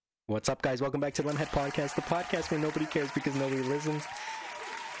What's up, guys? Welcome back to Lemhead Podcast, the podcast where nobody cares because nobody listens.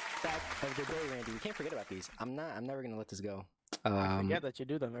 Back of the day, Randy. You can't forget about these. I'm never gonna let this go. I forget that you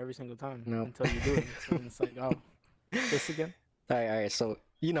do them every single time No. until you do it. And it's like, oh, this again? All right. So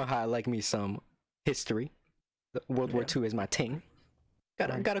you know how I like me some history. World War II is my ting.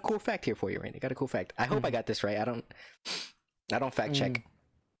 Got a cool fact here for you, Randy. Got a cool fact. I hope I got this right. I don't fact check.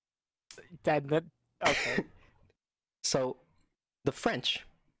 That okay. So, the French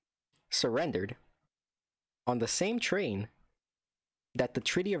surrendered on the same train that the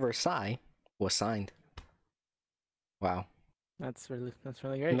Treaty of Versailles was signed. Wow. That's really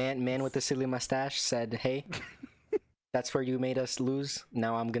great. Man with the silly mustache said, "Hey, that's where you made us lose.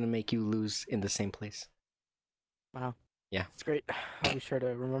 Now I'm gonna make you lose in the same place." Wow. Yeah. It's great. I'll be sure to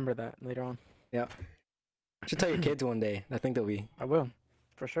remember that later on. Yeah. Should tell your kids one day. I think they'll be. I will,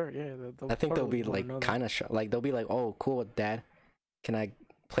 for sure. Yeah. I think they'll be like kind of like they'll be like, "Oh, cool, Dad. Can I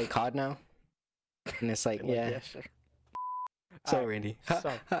play COD now?" And it's like, yeah. Sure. So Alright, Randy,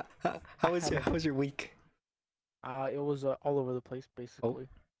 so, how was your week? It was all over the place basically.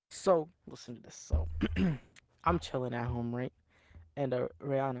 So listen to this. So I'm chilling at home, right? And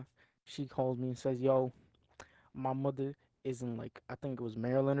Rihanna, she calls me and says, "Yo, my mother is in like I think it was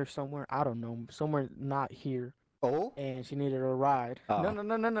Maryland or somewhere. I don't know, somewhere not here, Oh. and she needed a ride. No.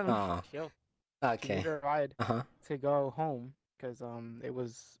 Oh. Yo, she Okay. needed a ride Uh-huh. to go home because it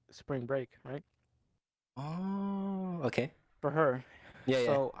was spring break, right? Oh. Okay. For her. Yeah.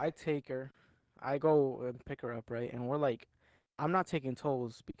 So I take her, I go and pick her up, right? And we're like, I'm not taking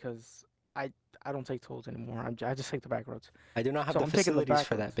tolls because I don't take tolls anymore. I just take the back roads. I do not have So the I'm taking the facilities back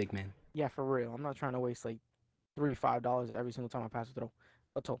for that, roads. big man. Yeah, for real. I'm not trying to waste like $3 to $5 every single time I pass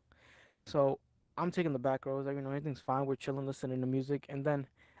a toll. So I'm taking the back roads. Like, everything's fine. We're chilling, listening to music, and then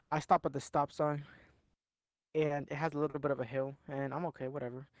I stop at the stop sign, and it has a little bit of a hill, and I'm okay,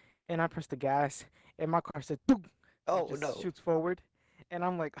 whatever. And I press the gas, and my car said, "Boom!" Oh It just no. shoots forward, and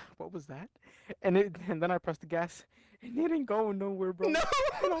I'm like, "What was that?" And then I press the gas, and it ain't going nowhere, bro. No.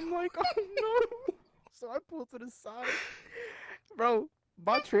 And I'm like, "Oh no!" So I pull to the side, bro.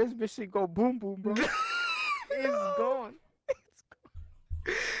 My transmission go boom boom, bro. It's gone.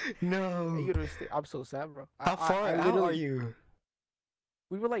 No. You understand? I'm so sad, bro. How far I out literally, are you?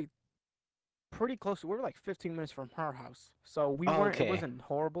 we were like pretty close. We were like 15 minutes from her house, so we Oh, weren't. It okay. wasn't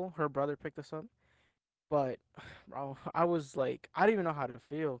horrible. Her brother picked us up, but bro, I was like, I didn't even know how to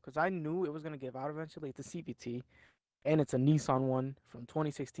feel because I knew it was gonna give out eventually. It's a CVT, and it's a Nissan one from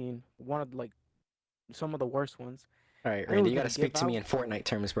 2016. One of like some of the worst ones. All right, I knew it Randy, was you gotta gonna speak give to me out. in Fortnite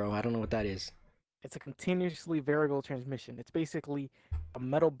terms, bro. I don't know what that is. It's a continuously variable transmission. It's basically a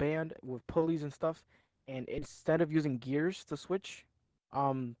metal band with pulleys and stuff, and instead of using gears to switch,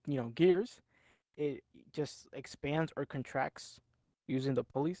 gears, it just expands or contracts using the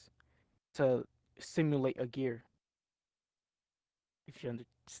pulleys to simulate a gear. If you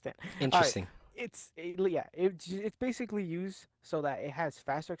understand. All right. Interesting. It's basically used so that it has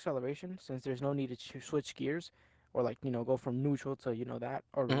faster acceleration since there's no need to switch gears or like go from neutral to that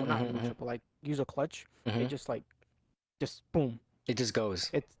or well, not neutral but like use a clutch. It just boom. It just goes.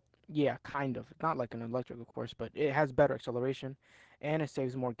 It's yeah, kind of not like an electric of course, but it has better acceleration and it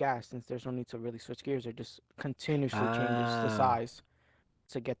saves more gas since there's no need to really switch gears. It just continuously changes the size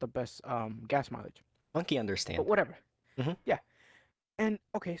to get the best gas mileage. Monkey But understand. whatever. Mhm. Yeah. And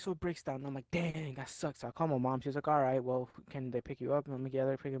okay, so it breaks down. And I'm like, dang, that sucks. So I call my mom. She's like, all right, well, can they pick you up? And I'm like, yeah,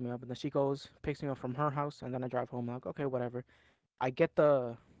 they're picking me up. And then she goes, picks me up from her house, and then I drive home. I'm like, okay, whatever. I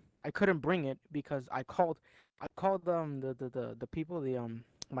couldn't bring it because I called the people,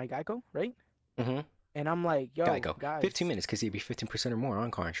 my Geico, right? Mhm. And I'm like, yo, Gotta go. guys, 15 minutes because you'd be 15% or more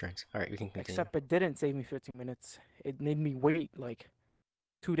on car insurance. All right, we can continue. except it didn't save me 15 minutes. It made me wait like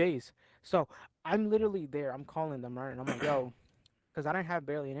 2 days. So I'm literally there. I'm calling them, right? And I'm like, yo, because I didn't have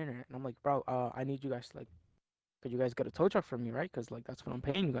barely an internet. And I'm like, bro, I need you guys to like could you guys get a tow truck for me, right? Because like that's what I'm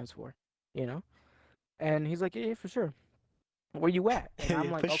paying you guys for, you know. And he's like, yeah, for sure. Where you at? And I'm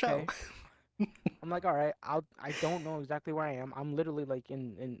Yeah, like, for sure. okay. I'm like, all right. I don't know exactly where I am. I'm literally like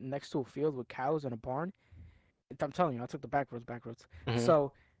in next to a field with cows and a barn. I'm telling you, I took the back roads, back roads. Mhm.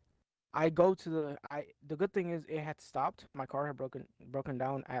 So I go to the good thing is it had stopped. My car had broken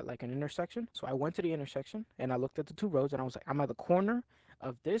down at like an intersection. So I went to the intersection and I looked at the two roads and I was like, I'm at the corner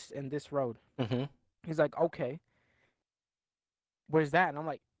of this and this road. Mhm. He's like, okay. Where's that? And I'm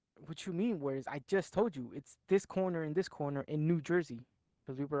like, what you mean? Where's? I just told you it's this corner and this corner in New Jersey,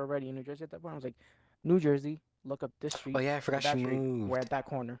 because we were already in New Jersey at that point. I was like, New Jersey, look up this Oh street yeah, I or forgot she that street. We're moved. at that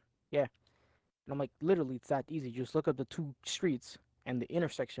corner. Yeah. And I'm like, literally, it's that easy. Just look up the two streets, and the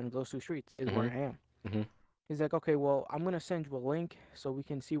intersection of those two streets is where Mhm. I am. Mhm. He's like, okay, well, I'm gonna send you a link so we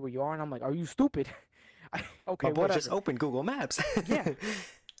can see where you are. And I'm like, are you stupid? My Okay, boy just whatever. opened Google Maps. Yeah.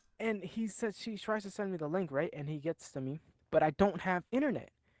 And he says she tries to send me the link, right? And he gets to me, but I don't have internet.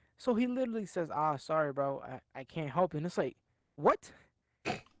 So he literally says, "Ah, sorry, bro, I can't help you." And it's like, what?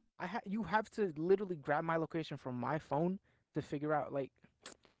 You have to literally grab my location from my phone to figure out like.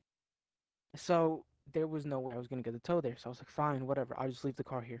 So there was no way I was gonna get the tow there. So I was like, fine, whatever. I'll just leave the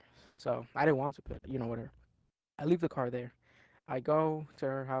car here. So I didn't want to, but whatever. I leave the car there. I go to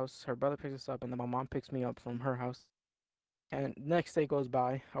her house. Her brother picks us up, and then my mom picks me up from her house. And next day goes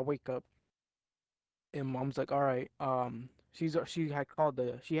by. I wake up, and mom's like, "All right, she had called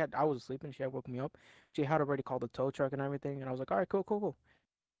I was asleep and she had woke me up. She had already called the tow truck and everything, and I was like, all right, cool, cool, cool.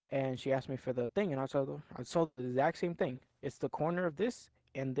 And she asked me for the thing, and I told her the exact same thing. It's the corner of this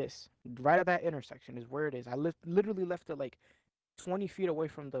and this, right at that intersection is where it is. Literally left it like 20 feet away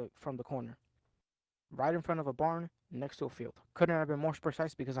from the corner, right in front of a barn next to a field. Couldn't have been more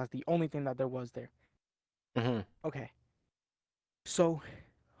precise because that's the only thing that there was there. Hmm. Okay, so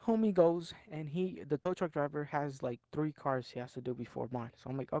homie goes and the tow truck driver has like 3 cars he has to do before mine. So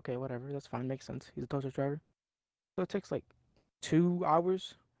I'm like, okay, whatever, that's fine, makes sense. He's a tow truck driver. So it takes like 2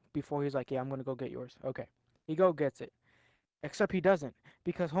 hours before he's like, yeah, I'm gonna go get yours. Okay, he gets it. Except he doesn't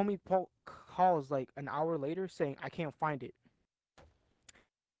because homie Paul calls like an hour later saying I can't find it.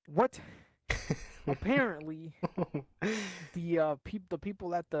 What? Apparently, the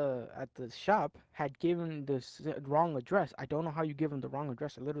people at the shop had given this wrong address. I don't know how you give them the wrong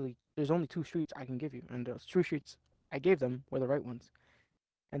address. Literally, there's only 2 streets I can give you, and those 2 streets I gave them were the right ones.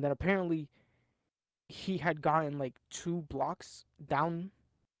 And then apparently he had gotten like 2 blocks down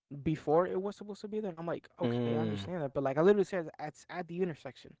before it was supposed to be there. And I'm like, okay, I Mm. understand that, but like I literally said it's at the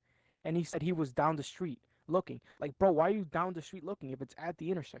intersection, and he said he was down the street looking. Like, bro, why are you down the street looking if it's at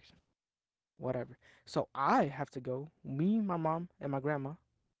the intersection? Whatever. So I have to go. Me, my mom, and my grandma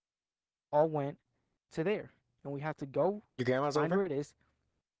all went to there, and we have to go Your grandma's find over? where it is.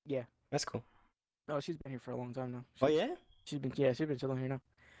 Yeah. That's cool. No, she's been here for a long time now. Oh yeah? She's been chilling here now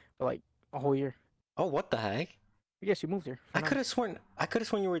for like a whole year. Oh, what the heck? Yeah, she moved here for now. I could have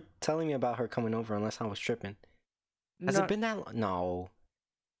sworn you were telling me about her coming over unless I was tripping. Has it No, been that long? No.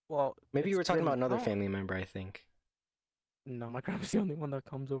 well, Maybe you it's were talking about been another how long? family member, I think. No, my grandma's the only one that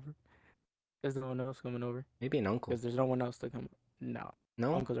comes over. There's no one else coming over Maybe an uncle. because there's no one else to come. No,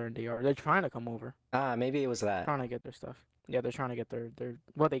 No? uncles are in DR. They're trying to come over, Ah, maybe it was that. trying to get their stuff. Yeah, they're trying to get their.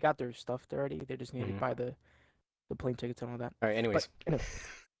 Well, they got their stuff already. They just need to Hmm. buy the plane tickets and all that. Alright, But anyways. anyway,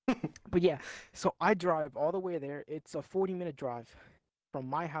 but yeah. So I drive all the way there. It's a 40-minute drive from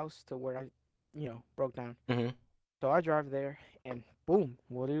my house to where I, broke down. Hmm. So I drive there, and boom,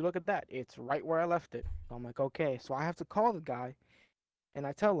 what do you look at that? It's right where I left it. So I'm like, okay. So I have to call the guy, and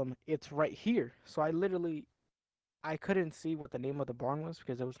I tell him it's right here. So I couldn't see what the name of the barn was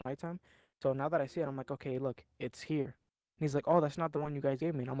because it was nighttime. So now that I see it, I'm like, okay, look, it's here. And he's like, oh, that's not the one you guys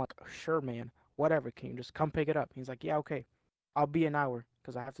gave me. And I'm like, sure, man, whatever. Can you just come pick it up? He's like, yeah, okay. I'll be an hour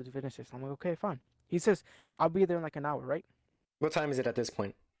because I have to finish this. I'm like, okay, fine. He says, I'll be there in like an hour, right? What time is it at this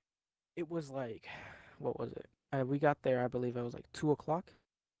point? It was like, what was it? We got there, I believe it was like 2 o'clock,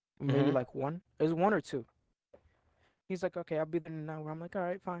 maybe Hmm. like one. It was 1 or 2. He's like, okay, I'll be there in an hour. I'm like, all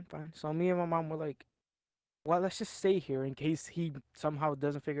right, fine, fine. So me and my mom were like, well, let's just stay here in case he somehow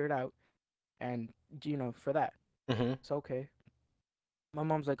doesn't figure it out. And, for that. Hmm. So, okay. My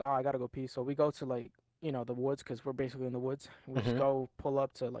mom's like, oh, I gotta go pee. So we go to like, the woods because we're basically in the woods. We just Hmm. go pull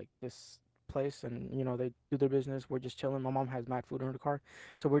up to like this place and, they do their business. We're just chilling. My mom has mad food in her car.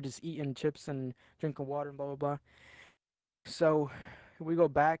 So we're just eating chips and drinking water and blah, blah, blah. So we go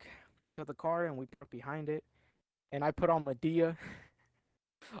back to the car and we park behind it. And I put on Medea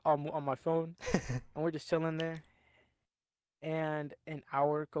on my phone and we're just chilling there. And an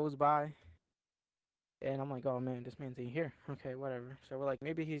hour goes by. And I'm like, oh man, this man's ain't here. Okay, whatever. So we're like,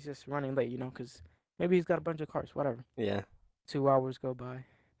 maybe he's just running late, because maybe he's got a bunch of cars, whatever. Yeah. 2 hours go by.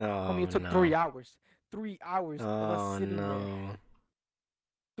 Homie, Oh it took three no. hours. 3 hours of us Oh sitting there. no.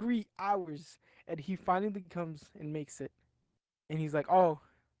 3 hours. And he finally comes and makes it. And he's like, oh,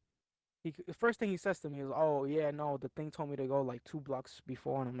 the first thing he says to me is, oh, yeah, no, the thing told me to go like 2 blocks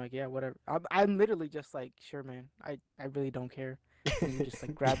before. And I'm like, yeah, whatever. I'm literally just like, sure, man. I really don't care. Can you just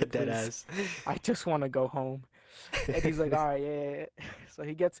like grab Yeah, it, dead please? ass. I just want to go home. And he's like, all right, yeah, yeah, yeah. So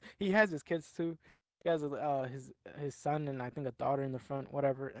he has his kids too. He has his son and I think a daughter in the front,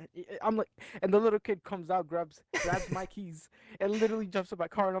 whatever. I'm like, and the little kid comes out, grabs my keys, and literally jumps in my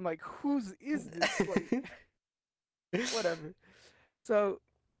car, and I'm like, whose is this? Like, whatever. So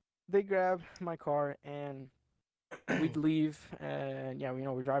they grab my car and we'd leave, and yeah,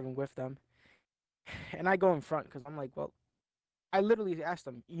 we're driving with them, And I go in front because I'm like, well, I literally asked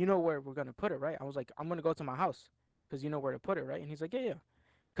him, you know where we're gonna put it, right? I was like, I'm gonna go to my house because you know where to put it, right? And he's like, yeah, yeah,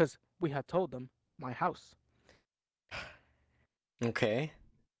 because we had told them my house. Okay.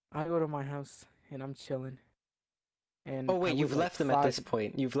 I go to my house and I'm chilling, and Oh I wait, was you've like left them at five. this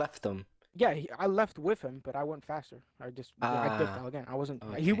point. You've left them. Yeah, I left with him, but I went faster. I dipped Ah, out again. I wasn't.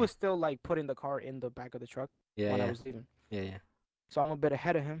 He okay. was still like putting the car in the back of the truck Yeah, when I yeah, was leaving. yeah, yeah. So I'm a bit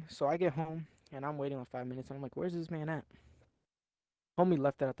ahead of him. So I get home and I'm waiting on 5 minutes. And I'm like, where's this man at? Homie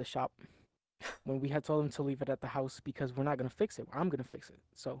left it at the shop when we had told him to leave it at the house because we're not gonna fix it. I'm gonna fix it.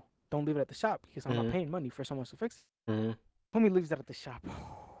 So don't leave it at the shop because I'm not Mhm, paying money for someone to fix mhm. it. Homie leaves it at the shop.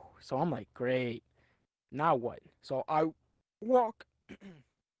 So I'm like, great. Now what? So walk.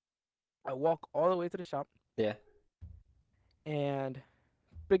 I walk all the way to the shop, Yeah. and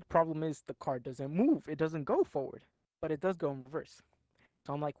big problem is the car doesn't move. It doesn't go forward, but it does go in reverse.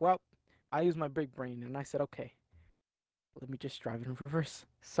 So I'm like, well, I use my big brain, and I said, okay, let me just drive it in reverse.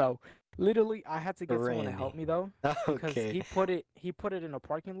 So literally, I had to get someone to help Randy. me though, because Okay. he put it in a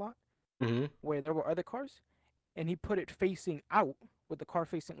parking lot Mhm. where there were other cars, and he put it facing out with the car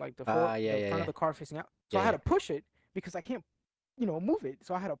facing like Ah, yeah, the yeah, front of yeah, the car facing out. So yeah, I had yeah. to push it because I can't, move it.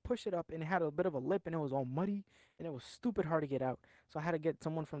 So I had to push it up, and it had a bit of a lip, and it was all muddy, and it was stupid hard to get out. So I had to get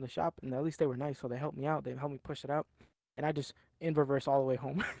someone from the shop, and at least they were nice, so they helped me out. They helped me push it out, and I just in reverse all the way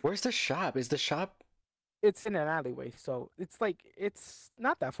home. Where's the shop? Is the shop? It's in an alleyway, so it's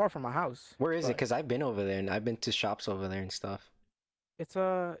not that far from my house, Where is it? but Because I've been over there and I've been to shops over there and stuff. it's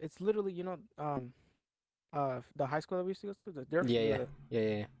literally the high school that we used to go to Yeah, yeah, yeah, yeah,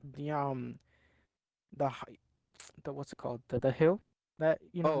 yeah. the the high, the what's it called, the hill that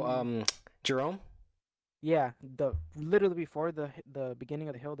Oh, Jerome? yeah, the literally before the beginning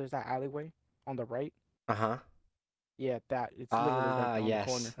of the hill there's that alleyway on the right. Uh-huh. Yeah, that it's literally right Ah, there on the yes.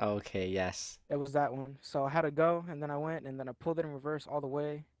 corner. Okay, yes. It was that one. So I had to go, and then I went, and then I pulled it in reverse all the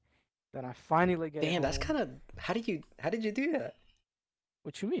way. Then I finally get it Damn, that's home. kind of how did you do that?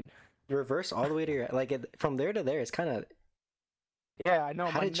 What you mean? Reverse all the way to your like from there to there. It's kind of Yeah, I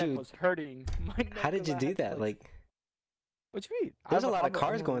know how my did neck you was hurting. My how neck did because you I do had to that? Like What you mean? there's a lot of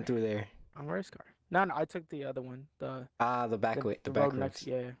cars I'm going through there. I'm a race car. No, no, I took the other one, the Ah, the back way, the the back road next, roads.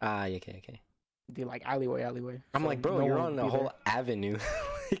 yeah, Ah, yeah, okay, okay. the like alleyway, I'm so like, bro, no you're one on would a be whole there. avenue.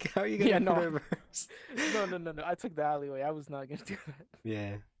 Like, how are you Yeah, gonna no, reverse? no. I took the alleyway. I was not gonna do that.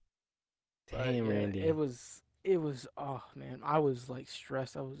 Yeah. But Damn, yeah, Randy. it was. Oh man, I was like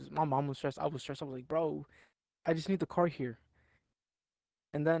stressed. My mom was stressed. I was stressed. I was like, bro, I just need the car here.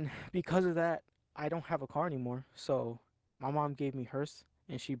 And then because of that, I don't have a car anymore. So my mom gave me hers,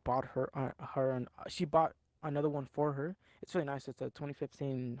 and she bought she bought another one for her. It's really nice. It's a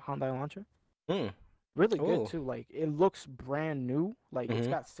 2015 Hyundai Elantra. Hmm. Really good Oh. too. Like it looks brand new. Like it's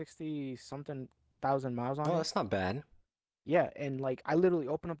Mm-hmm. got 60 something thousand miles on Oh, it. that's not bad. Yeah, and like I literally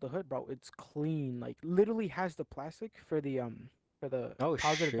open up the hood, bro. It's clean. Like literally has the plastic for the Oh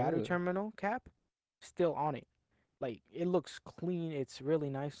positive battery shoot. terminal cap still on it. Like it looks clean. It's really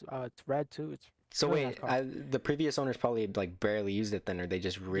nice. It's red too. It's So really nice wait, car. the previous owners probably like barely used it then, or they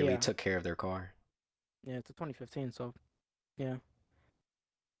just really Yeah, took care of their car. yeah. It's a 2015, so yeah.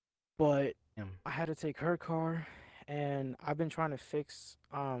 But Yeah. I had to take her car, and I've been trying to fix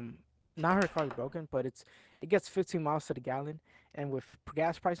not her car's broken, but it gets 15 miles to the gallon, and with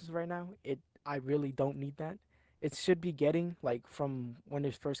gas prices right now, it I really don't need that. It should be getting like from when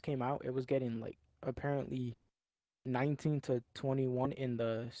it first came out, it was getting like apparently 19 to 21 in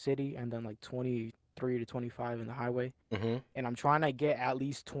the city, and then like 23 to 25 in the highway. Mm-hmm. And I'm trying to get at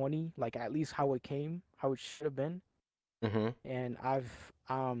least 20, like at least how it should have been. Mm-hmm. And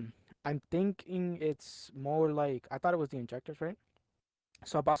I'm thinking it's more like I thought it was the injectors, right?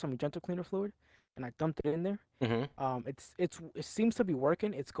 So I bought some injector cleaner fluid and I dumped it in there. Mm-hmm. It seems to be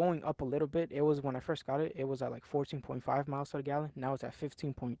working. It's going up a little bit. It was when I first got it, it was at like 14.5 miles to the gallon. Now it's at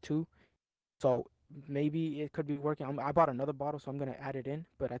 15.2. So maybe it could be working. I bought another bottle, so I'm gonna add it in.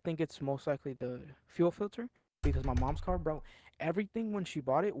 But I think it's most likely the fuel filter because my mom's car, bro, everything when she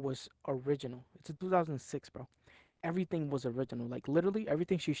bought it was original. It's a 2006, bro. Everything was original. Like literally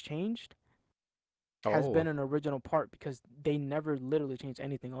everything she's changed has been Oh. an original part because they never literally changed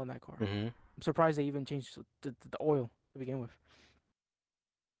anything on that car. Mm-hmm. I'm surprised they even changed the oil to begin with.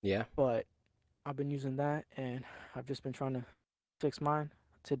 Yeah. But I've been using that and I've just been trying to fix mine.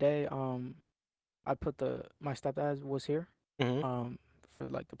 Today, I put my stepdad was here, Mm-hmm. for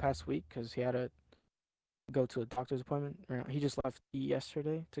like the past week because he had to go to a doctor's appointment. He just left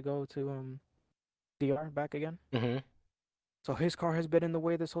yesterday to go to DR back again. Mm-hmm. So his car has been in the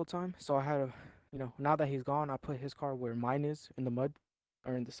way this whole time. So I had to, now that he's gone, I put his car where mine is in the mud.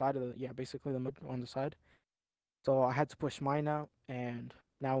 or in the side of the basically the mud on the side. So I had to push mine out, and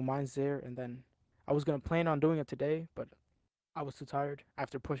now mine's there. And then I was gonna plan on doing it today, but I was too tired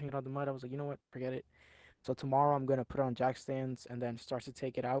after pushing it on the mud. I was like, you know what, forget it. So tomorrow I'm gonna put it on jack stands and then start to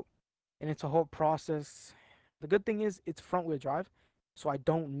take it out, and it's a whole process. The good thing is it's front wheel drive, so I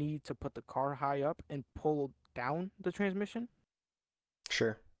don't need to put the car high up and pull down the transmission.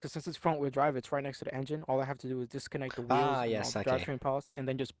 Sure. Because since it's front wheel drive, it's right next to the engine. All I have to do is disconnect the wheels Ah, and all yes, the okay. drivetrain pallets, and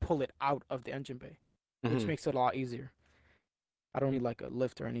then just pull it out of the engine bay, which Hmm. makes it a lot easier. I don't need like a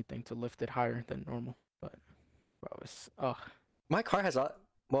lift or anything to lift it higher than normal. But bro, it's My car has a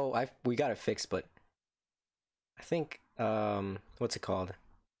well, we got it fixed, but I think what's it called?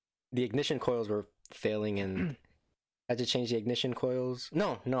 The ignition coils were failing, and I had to change the ignition coils.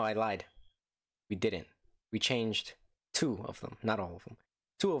 No, I lied. We didn't. We changed 2 of them, not all of them.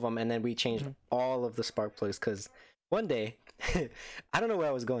 2 of them, and then we changed Mhm. all of the spark plugs because one day, I don't know where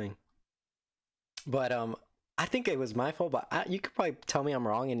I was going, but I think it was my fault. But you could probably tell me I'm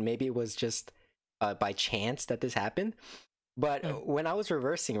wrong, and maybe it was just by chance that this happened. But when I was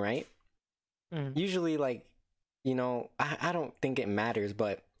reversing, right? Usually, like, I don't think it matters,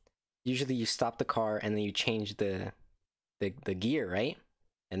 but usually you stop the car and then you change the gear, right?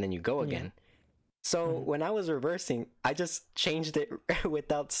 And then you go again. So when I was reversing, I just changed it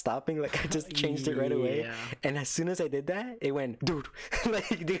without stopping. Like I just changed it right away. Yeah. And as soon as I did that, it went, dude,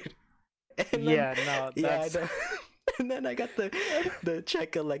 like, dude. And Yeah, no, that's I know. And then I got the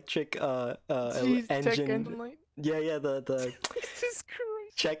Czech electric Jeez, check engine. engine light. Yeah, the Jesus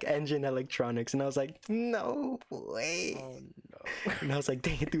Christ. Czech engine electronics, and I was like, no way. Oh no. And I was like,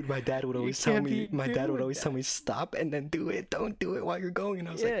 dang it, dude, my dad would You always tell can't me, be my dad would doing always tell that. me, stop and then do it. Don't do it while you're going. And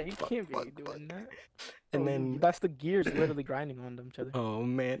I was Yeah, like, you fuck, can't be fuck, doing fuck. that. And Oh, then, that's the gears literally grinding on each other. oh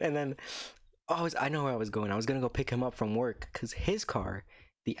man, and then, I know where I was going. I was gonna go pick him up from work because his car,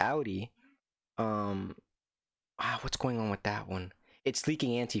 the Audi, what's going on with that one? It's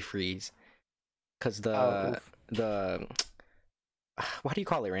leaking antifreeze because Oh, the what do you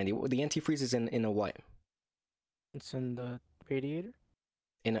call it, Randy? The antifreeze is in a what? it's in the radiator.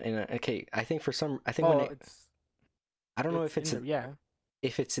 In a okay. I think Oh, when it's I don't know it's if it's in the, yeah.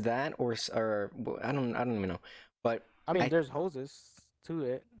 if it's that or I don't even know, but I mean, there's hoses to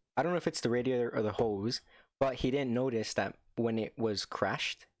it. I don't know if it's the radiator or the hose, but he didn't notice that when it was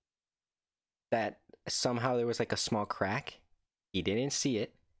crashed, that somehow there was like a small crack. He didn't see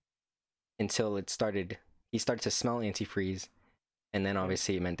it until he started to smell antifreeze, and then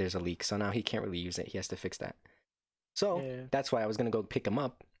obviously it meant there's a leak. So now he can't really use it. He has to fix that. So Yeah. that's why I was gonna go pick him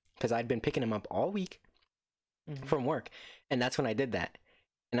up because I'd been picking him up all week from work, and that's when I did that.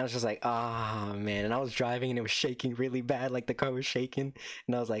 And I was just like, ah, man. And I was driving and it was shaking really bad, like the car was shaking.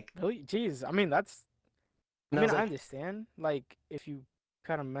 And I was like, Really? Jeez. I mean, that's. I and I mean, was I like, understand. Like, if you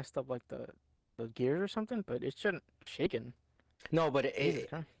kind of messed up like the gears or something, but it shouldn't shaken. no, but Jesus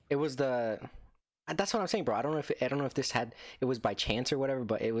Christ. it was that's what I'm saying, bro. I don't know if this had it was by chance or whatever,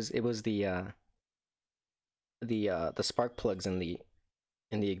 but it was the spark plugs and the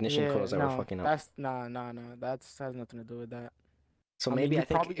ignition Yeah. coils that were No. fucking up. That's no. That's has nothing to do with that. So I mean, maybe you I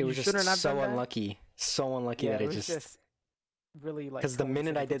think probably it was you just shouldn't have so done that. unlucky, Yeah, that it it was just really like. because the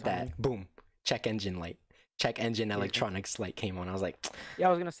minute I did coincidental that, boom, check engine Yeah. electronics light came on. I was like, Yeah, I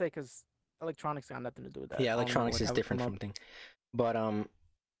was gonna say because electronics got nothing to do with that. yeah, I don't know electronics what is have different come from up. thing. But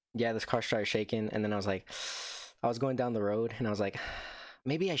yeah, this car started shaking, and then I was like, I was going down the road, and I was like,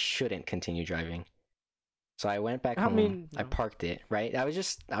 maybe I shouldn't continue driving. So I went back I home. mean, I no. parked it. Right. I was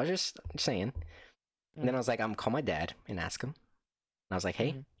just saying. And then I was like, I'm gonna call my dad and ask him. And I was like,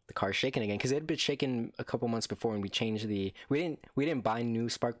 hey, the car's shaking again because it had been shaking a couple months before, and we changed we didn't buy new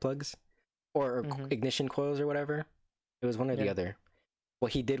spark plugs or ignition coils or whatever. It was one or the other.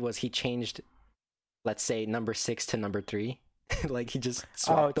 What he did was he changed, let's say, number 6 to number 3. Like he just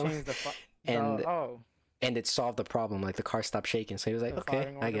swapped them. Changed And and it solved the problem. Like the car stopped shaking. So he was like,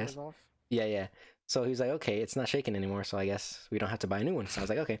 okay, I guess. Yeah. So he was like, okay, it's not shaking anymore. So I guess we don't have to buy a new one. So I was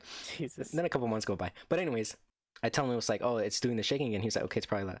like, okay. Jesus. Then a couple months go by. But anyways, I tell him it was like, oh, it's doing the shaking again. He was like, okay, it's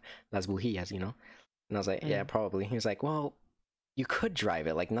probably Las Bujías, And I was like, yeah, probably. He was like, well, you could drive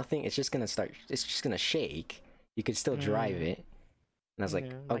it. Like nothing. It's just gonna shake. You could still drive it. And I was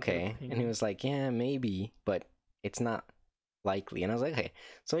like, okay. And he was like, yeah, maybe, but it's not likely. And I was like, okay.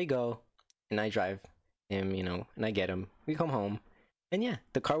 So we go, and I drive him, and I get him. We come home, and yeah,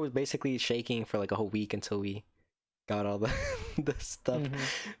 the car was basically shaking for like a whole week until we got all the the stuff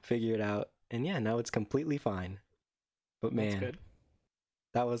figured out. And yeah, now it's completely fine. But man, that's good.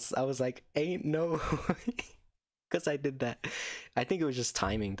 I was like, ain't no way. because I did that. I think it was just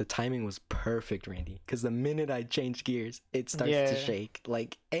timing. The timing was perfect, Randy. Because the minute I changed gears, it starts to shake.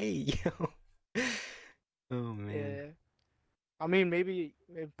 Like, hey, yo. Oh man. Yeah. I mean, maybe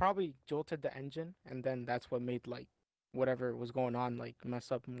it probably jolted the engine, and then that's what made like whatever was going on like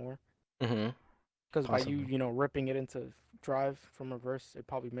mess up more. Mm-hmm. Because by Possibly. you know, ripping it into drive from reverse, it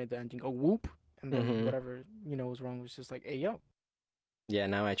probably made the engine go whoop, and then Mm-hmm. whatever was wrong was just like, hey yo. Yeah,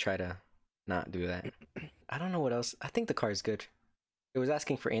 now I try to not do that. I don't know what else. I think the car is good. It was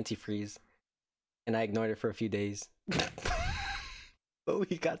asking for antifreeze, and I ignored it for a few days. But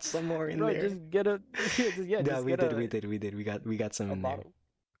we got some more in Bro, there. just get a Yeah, just we get did. We got some a in there. bottle.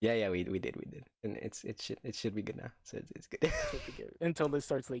 Yeah, we did. And it should be good now. So it's good. Should be good until it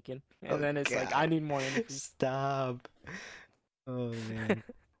starts leaking, and Oh, then it's like I God. need more antifreeze. Stop. Oh man.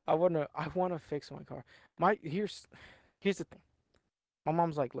 I wanna fix my car. Here's the thing. My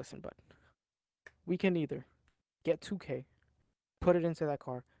mom's like, listen, bud, we can either get 2K, put it into that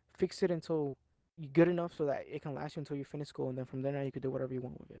car, fix it until you're good enough so that it can last you until you finish school, and then from there on you can do whatever you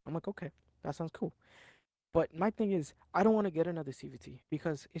want with it. I'm like, okay, that sounds cool. But my thing is, I don't want to get another CVT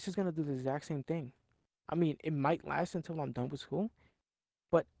because it's just gonna do the exact same thing. I mean, it might last until I'm done with school,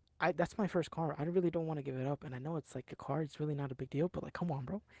 but that's my first car. I really don't want to give it up, and I know it's like a car. It's really not a big deal, but like, come on,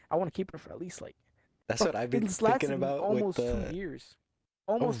 bro. I want to keep it for at least like. That's Bro, what I've been it's thinking lasted me about with almost the. 2 years.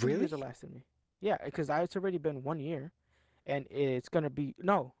 Oh, Almost 2 years it really? lasted me. Yeah, because it's already been 1 year, and it's gonna be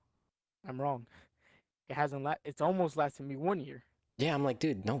no, I'm wrong. It hasn't it's almost lasted me 1 year. Yeah, I'm like,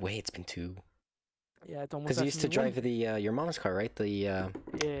 dude, no way. It's been 2. Yeah, it's almost Because you lasted used to me 1 drive year. the your mom's car, right? The Yeah,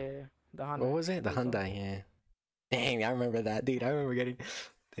 the Hyundai. what was it? The It was, Hyundai. Yeah. Dang, I remember that, dude. I remember getting.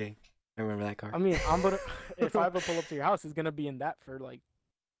 Dang, I remember that car. I mean, I'm gonna if I ever pull up to your house, it's gonna be in that for like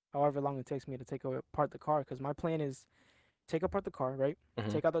however long it takes me to take apart the car. Because my plan is take apart the car, right? Mm-hmm.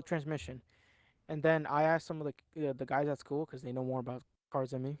 Take out the transmission, and then I asked some of the guys at school because they know more about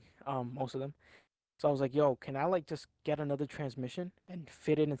cars than me. Most of them. So I was like, "Yo, can I like just get another transmission and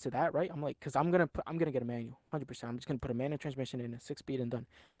fit it into that, right?" I'm like, "Cause I'm gonna get a manual, 100%. I'm just gonna put a manual transmission in a 6-speed and done.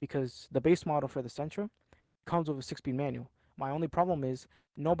 Because the base model for the Sentra comes with a 6-speed manual. My only problem is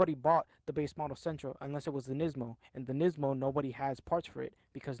nobody bought the base model Sentra unless it was the Nismo, and the Nismo nobody has parts for it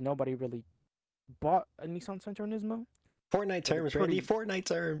because nobody really bought a Nissan Sentra Nismo. Fortnite So terms, Randy. Fortnite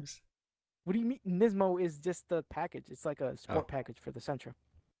terms. What do you mean? Nismo is just the package. It's like a sport package for the Sentra.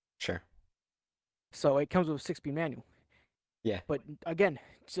 Sure. So it comes with a 6-speed manual. Yeah. But again,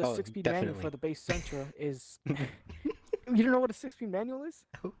 just 6-speed manual for the base Sentra is. You don't know what a 6-speed manual is?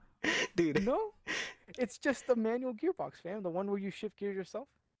 Dude. No? It's just the manual gearbox, fam. The one where you shift gears yourself.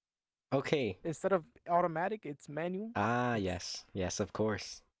 Okay. Instead of automatic, it's manual. Ah, yes. Yes, of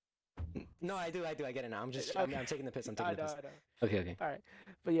course. No, I do. I get it now. I'm taking the piss. I'm taking the piss. Okay. All right.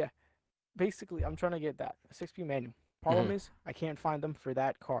 But yeah, basically, I'm trying to get that a 6-speed manual. Problem is, I can't find them for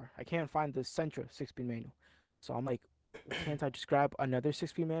that car. I can't find the Sentra 6-speed manual. So I'm like, can't I just grab another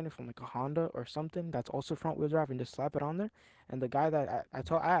 6-speed manual from like a Honda or something that's also front wheel drive and just slap it on there? And the guy that I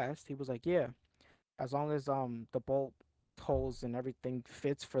asked, he was like, yeah, as long as the bolt holes and everything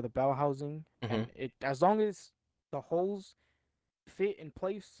fits for the bell housing, and as long as the holes fit in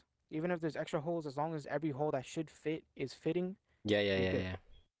place, even if there's extra holes, as long as every hole that should fit is fitting. Yeah.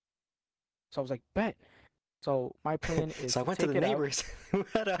 So I was like, bet. So my plan is. So I went to the neighbors who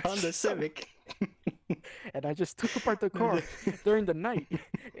had a Honda Civic, and I just took apart the car during the night,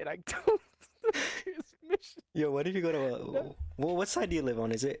 and I took the transmission. Yo, what if you go to well, what side do you live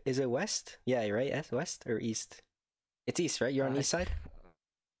on? Is it west? Yeah, right. West or east? It's east, right? You're on the east side.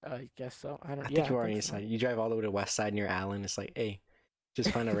 I guess so. I think you are on the east side. You drive all the way to the west side near Allen. It's like, hey, just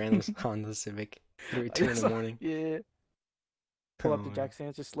find a random Honda Civic 2 in the morning. Yeah. Pull up the jack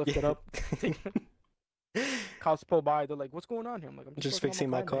stands, just lift it up. Cops pull by, they're like, "What's going on here?" I'm like, "I'm just fixing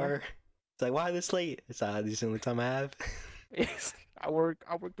my car." It's like, why this late? It's this is the only time I have. I work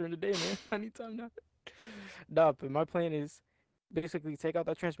during the day, man. I need time now. Nah, but my plan is basically take out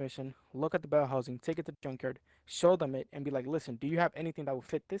that transmission, look at the bell housing, take it to the junkyard, show them it, and be like, "Listen, do you have anything that will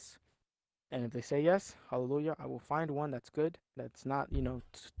fit this?" And if they say yes, hallelujah, I will find one that's good, that's not,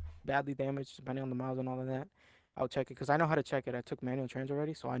 badly damaged, depending on the miles and all of that. I'll check it because I know how to check it. I took manual trans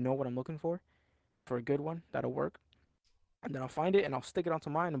already, so I know what I'm looking for a good one that'll work. And then I'll find it and I'll stick it onto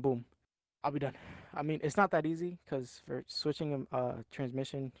mine and boom, I'll be done. I mean, it's not that easy because for switching a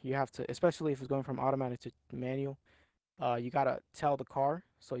transmission, you have to, especially if it's going from automatic to manual, you gotta tell the car.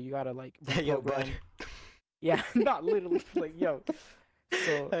 So you gotta like yo, bud. Yeah, not literally like yo.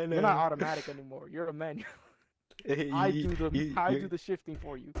 So you're not automatic anymore. You're a manual. I do the shifting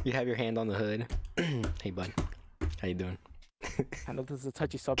for you. You have your hand on the hood. Hey, bud. How you doing? I know this is a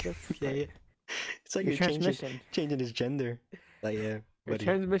touchy subject. Yeah. It's like Your you're changing transmission, changing his gender. Like, yeah, your buddy.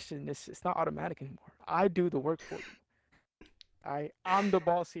 transmission is it's not automatic anymore. I do the work for you. I'm the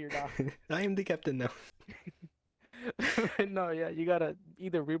boss here now. I am the captain now. No, yeah, you gotta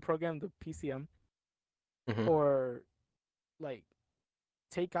either reprogram the PCM Hmm. or like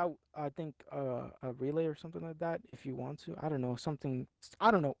take out I think a relay or something like that if you want to. I don't know, something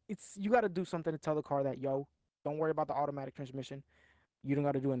I don't know. It's you gotta do something to tell the car that yo, don't worry about the automatic transmission. You don't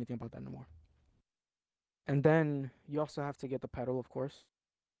gotta do anything about that no more. And then you also have to get the pedal, of course.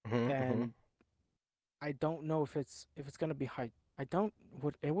 Hmm. Hmm. And I don't know if it's gonna be high. I don't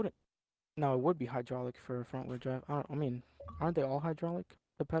would it wouldn't. No, it would be hydraulic for front wheel drive. I mean, aren't they all hydraulic?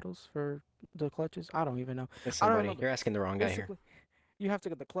 The pedals for the clutches? I don't even know. I Listen, don't buddy, remember. you're asking the wrong guy here. Basically, you have to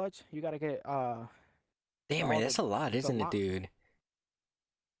get the clutch. You gotta get Damn, right, all that's a lot, the isn't it, lot. dude?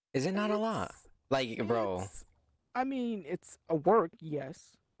 Is it not a lot? It's Like, bro. it's. I mean, it's a work,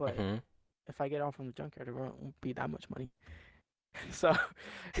 yes, but Hmm. if I get off from the junkyard, it won't be that much money. So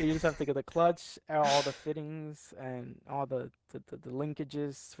you just have to get the clutch, all the fittings, and all the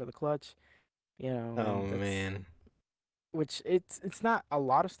linkages for the clutch. You know, Oh and that's man, which it's not a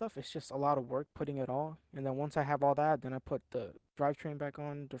lot of stuff. It's just a lot of work putting it all. And then once I have all that, then I put the drivetrain back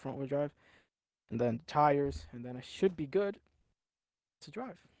on, the front wheel drive, and then the tires, and then I should be good to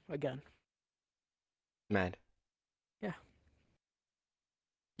drive again. mad. Yeah.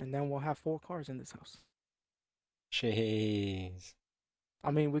 And then we'll have 4 cars in this house. Jeez.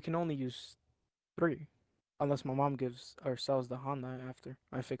 I mean, we can only use 3, unless my mom gives or sells the Honda after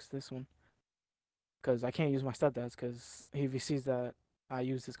I fix this one. Cause I can't use my stepdad's, cause if he sees that I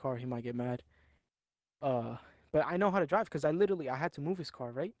use his car, he might get mad. Uh, but I know how to drive, cause I had to move his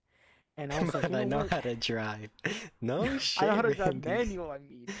car, right? And I was like, But you I know know what? how to drive. No I know how shit, to drive Randy. manual. I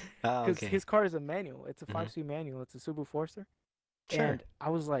mean, Oh, because okay. his car is a manual. It's a Hmm. 5-speed manual. It's a Subaru Forester. Sure. And I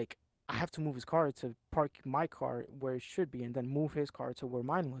was like, I have to move his car to park my car where it should be, and then move his car to where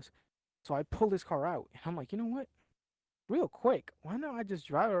mine was. So I pulled his car out, and I'm like, you know what? Real quick, why don't I just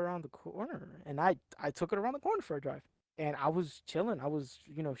drive around the corner? And I took it around the corner for a drive, and I was chilling. I was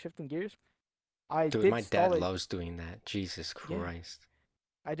shifting gears. I Dude, did my dad stall it. loves doing that. Jesus Yeah, Christ.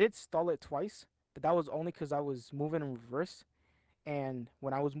 I did stall it twice, but that was only because I was moving in reverse. And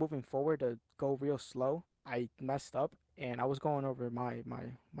when I was moving forward to go real slow, I messed up and I was going over my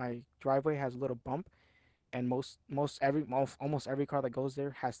driveway has a little bump and almost every car that goes there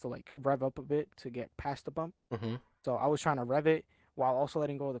has to like rev up a bit to get past the bump. Hmm. So I was trying to rev it while also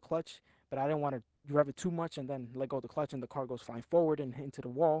letting go of the clutch, but I didn't want to rev it too much and then let go of the clutch and the car goes flying forward and into the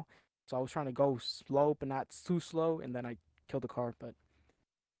wall. So I was trying to go slow but not too slow and then I killed the car, but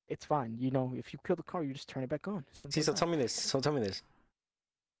it's fine. If you kill the car, you just turn it back on. Simple See, as so that. tell me this. So tell me this.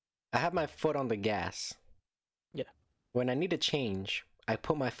 I have my foot on the gas. Yeah. When I need to change, I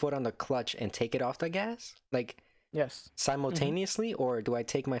put my foot on the clutch and take it off the gas? Like Yes. Mhm. simultaneously, or do I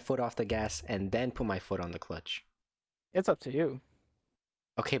take my foot off the gas and then put my foot on the clutch? It's up to you.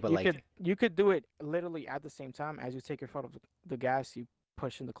 Okay, but You like, could you could do it literally at the same time as you take your foot off the gas. You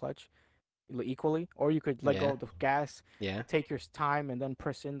push in the clutch equally, or you could let go yeah, of the gas, yeah, take your time, and then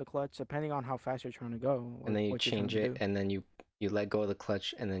press in the clutch, depending on how fast you're trying to go and or then you what you're trying change to it, do. and then you let go of the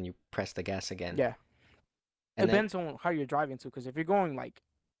clutch, and then you press the gas again, Yeah, it and then depends on how you're driving too. Because if you're going like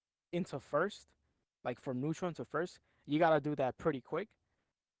into first, like from neutral into first, you gotta do that pretty quick.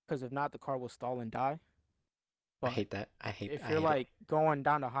 Because if not, the car will stall and die. I But hate that. if I you're hate it. like going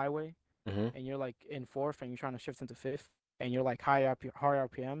down the highway Hmm. and you're like in fourth and you're trying to shift into fifth and you're like high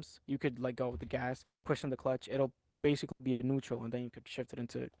RPMs, you could let go of the gas, push in the clutch. It'll basically be neutral, and then you could shift it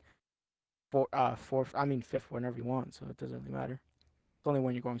into fourth. I mean fifth, whenever you want. So it doesn't really matter. It's only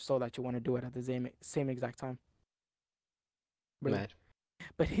when you're going slow that you want to do it at the same exact time. Really. Mad.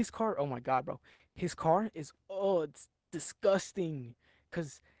 But his car, oh my god, bro, his car is it's disgusting.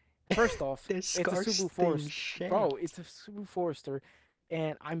 Cause first off, This it's a car Subaru stinks Forester, bro. shit. It's a Subaru Forester,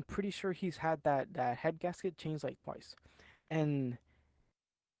 and I'm pretty sure he's had that head gasket changed like twice, and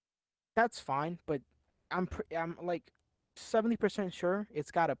that's fine. But I'm like 70% sure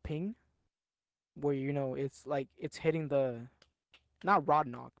it's got a ping where it's like it's hitting the not rod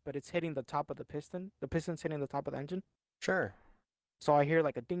knock, but it's hitting the top of the piston. The piston's hitting the top of the engine. Sure. So I hear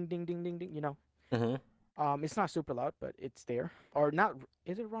like a ding ding ding ding ding. Hmm. It's not super loud, but it's there. Or not?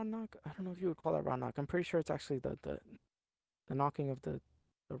 Is it rod knock? I don't know if you would call it rod knock. I'm pretty sure it's actually the knocking of the.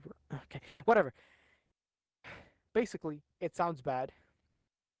 Okay, whatever. Basically, it sounds bad,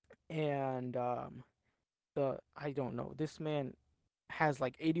 and the I don't know. This man has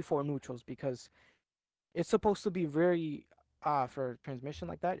like 84 neutrals because it's supposed to be very for transmission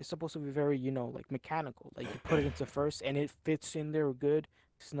like that. It's supposed to be very like mechanical. Like you put it into first and it fits in there good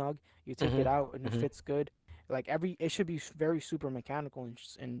snug. You take it Mhm. out and it Mhm. fits good. Like it should be very super mechanical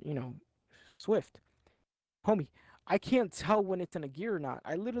and swift. Homie, I can't tell when it's in a gear or not.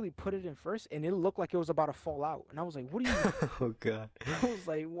 I literally put it in first and it looked like it was about to fall out. And I was like, what are you? Oh god. I was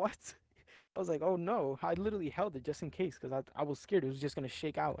like, what? I was like, oh no. I literally held it just in case because I was scared it was just going to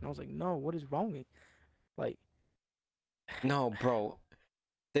shake out. And I was like, no, what is wrong with me? Like, No, bro.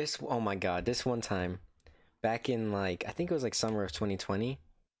 This oh my god, this one time back in like I think it was like summer of 2020,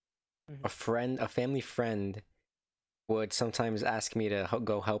 mhm, a family friend would sometimes ask me to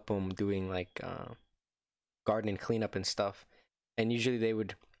go help him doing like garden cleanup and stuff. And usually they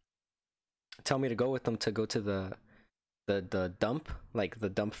would tell me to go with them to go to the dump, like the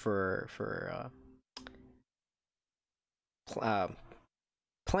dump for pl- uh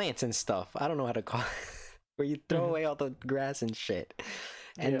plants and stuff. I don't know how to call it. Where you throw mhm, away all the grass and shit.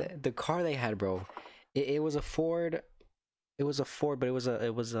 And yeah. the car they had, bro, it was a Ford. It was a Ford, but it was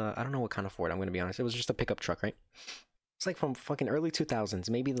a I don't know what kind of Ford. I'm gonna be honest. It was just a pickup truck, right? It's like from fucking early 2000s,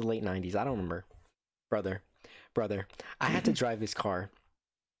 maybe the late 90s. I don't remember. Brother, brother, I had to drive this car.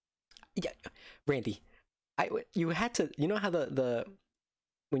 Yeah, Randy, you had to. You know how the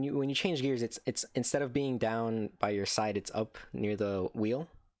when you change gears, it's instead of being down by your side, it's up near the wheel,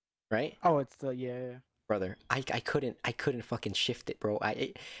 right? Oh, it's the yeah. Brother, I couldn't fucking shift it, bro.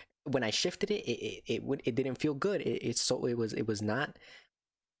 When I shifted it didn't feel good. It was not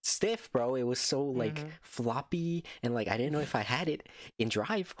stiff, bro. It was so like Mhm. floppy and like I didn't know if I had it in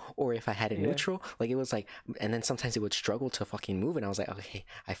drive or if I had it Yeah. neutral. Like it was like, and then sometimes it would struggle to fucking move, and I was like, okay,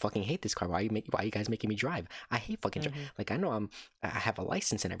 I fucking hate this car. Why are you guys making me drive? I hate fucking Mhm. like I know I have a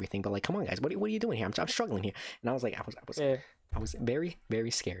license and everything, but like, come on, guys, what are you doing here? I'm struggling here, and I was like, Yeah. I was very very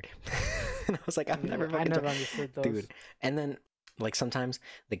scared, and I was like, I'm Yeah. never I fucking never understood those. dude. And then like sometimes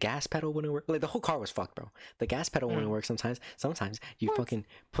the gas pedal wouldn't work. Like the whole car was fucked, bro. The gas pedal wouldn't Mm. work sometimes. Sometimes you What? fucking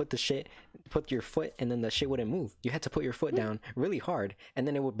put your foot, and then the shit wouldn't move. You had to put your foot Mm. down really hard, and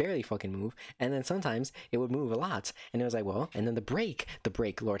then it would barely fucking move. And then sometimes it would move a lot, and it was like, well, and then the brake,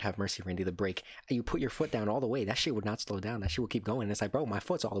 Lord have mercy, Randy, the brake. You put your foot down all the way. That shit would not slow down. That shit would keep going. And it's like, bro, my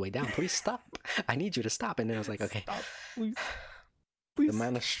foot's all the way down. Please stop. I need you to stop. And then I was like, okay. Stop, please, The please.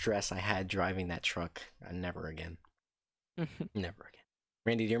 amount of stress I had driving that truck, never again. Never again.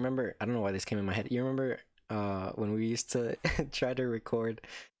 Randy, do you remember? I don't know why this came in my head. You remember when we used to try to record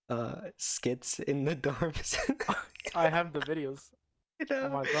skits in the dorms? I have the videos you on know?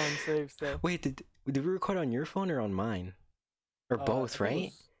 my phone saved still. Wait, did we record on your phone or on mine? Or both,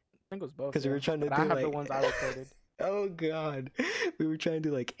 right? I think it was both, Because we yeah. were trying to But I do have the like ones I recorded. oh god. We were trying to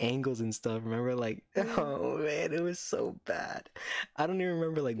do like angles and stuff. Remember like oh man, it was so bad. I don't even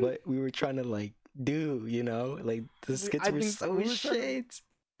remember like what we were trying to like do, you know? Like the skits I were think so we were trying to. shit.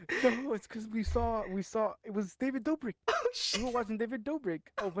 No, it's because we saw it was David Dobrik. Oh We were shit. watching David Dobrik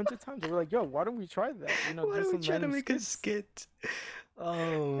a bunch of times. We were like, yo, why don't we try that? Why Do don't we some try to random make a skits. skit?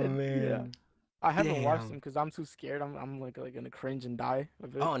 Oh And yeah, man. I haven't watched them Damn. because I'm too scared. I'm like gonna cringe and die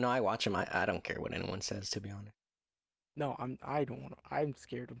of it. Oh no, I watch him. I don't care what anyone says, to be honest. No, I don't want to. I'm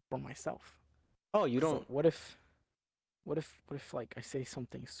scared for myself. Oh, you Cause like, don't what if like I say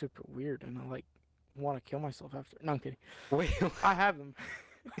something super weird and I like want to kill myself after? No, I'm kidding. wait. I have them.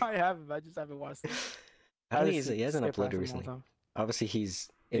 I have them. I just haven't watched them. I I don't think just he hasn't skip uploaded past them all the recently. time. Obviously he's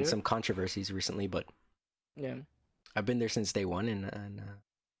in Yeah. some controversies recently, but Yeah. I've been there since day one, and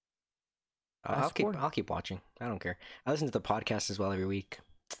I support him. I'll keep watching. I don't care. I listen to the podcast as well every week.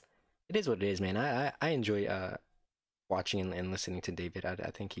 It is what it is, man. I enjoy watching and listening to David. I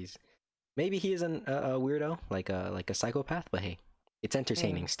think he's maybe he is a weirdo, like a psychopath, but hey, it's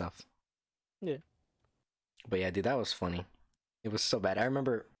entertaining Mm. stuff. Yeah. But yeah, dude, that was funny. It was so bad. I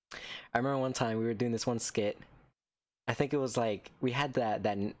remember one time we were doing this one skit. I think it was like we had that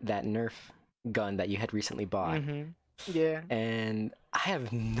Nerf gun that you had recently bought, Mhm. Yeah. and I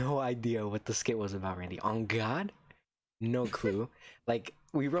have no idea what the skit was about, Randy. On God, no clue. Like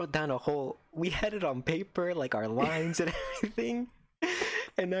we wrote down we had it on paper, like our lines and everything.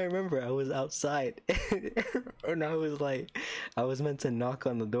 And I remember I was outside, and I was meant to knock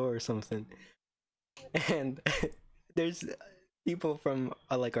on the door or something, and there's people from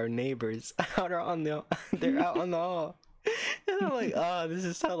like our neighbors out on they're out on the hall, and I'm like, oh, this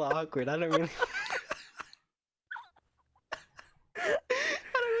is hella awkward. I don't really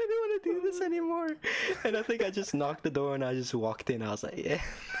want to do this anymore. And I think I just knocked the door and I just walked in. I was like, yeah,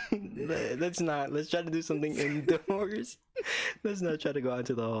 let's try to do something indoors. Let's not try to go out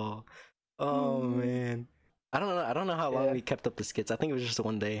to the hall. Oh man. I don't know how long Yeah. we kept up the skits. I think it was just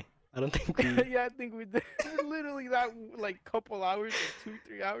one day. I don't think we Yeah, I think we did literally that like couple hours, like 2,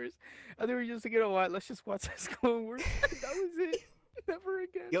 3 hours. I think we just like, you know what? Let's just watch this go and work. That was it. Never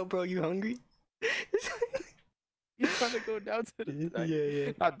again. Yo, bro, you hungry? He's trying to go down to the diner.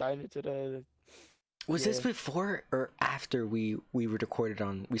 Yeah. Not diner, to the. Was this Yeah. before or after we recorded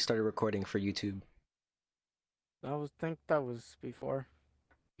on? We started recording for YouTube. Think that was before.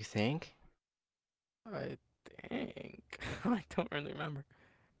 You think? I think. I don't really remember.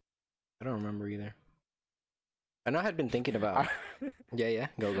 I don't remember either. I know I had been thinking about. Yeah.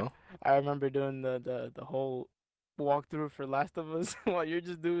 Go. I remember doing the whole walkthrough for Last of Us while you're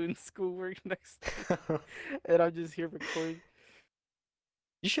just doing schoolwork next to me, and I'm just here recording.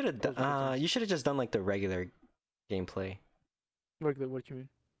 You should have. Those were the times. You should have just done like the regular gameplay, What you mean?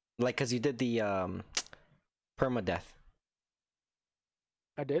 like because you did the permadeath.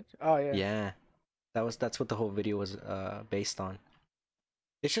 I did? Oh yeah. Yeah, that's what the whole video was based on.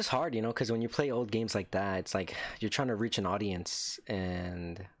 It's just hard, you know, because when you play old games like that, it's like you're trying to reach an audience,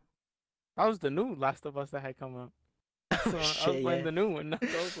 and That was the new Last of Us that had come out. So I was shit, playing yeah. the new one, not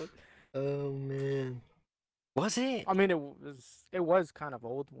the old one. Oh man, was it? I mean, it was kind of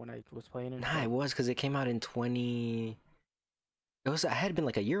old when I was playing it. Nah, but it was because it came out in 20. It was. I had been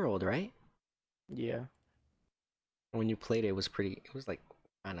like a year old, right? yeah, When you played it, it was pretty. It was like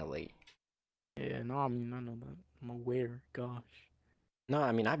kind of late. yeah. No, I mean, I know that. I'm aware. Gosh. No,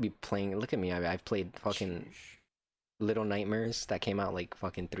 I mean I'd be playing. Look at me. I've played fucking Sheesh. Little Nightmares that came out like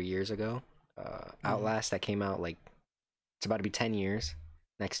fucking 3 years ago. Outlast that came out like it's about to be 10 years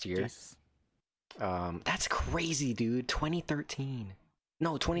next year. Jesus. That's crazy, dude. 2013.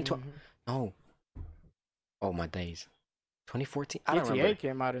 No, 2012. No. Oh my days. 2014. I don't GTA remember.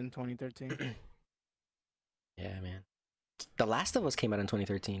 came out in 2013. Yeah, man. The Last of Us came out in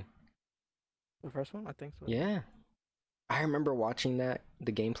 2013. The first one, I think so. Yeah. I remember watching the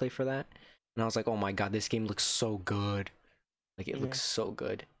gameplay for that, and I was like, oh my god, this game looks so good. Like, it looks so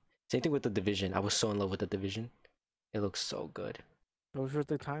good. Same thing with The Division. I was so in love with The Division. It looks so good. Those were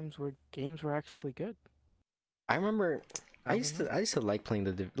the times where games were actually good. I remember I used to like playing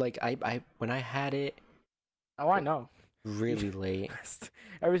I when I had it. Oh, I know. Really late.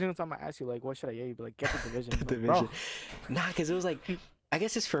 Every single time I ask you, like, what should I get? You'd be like, get the Division. The Division. Nah, because it was like, I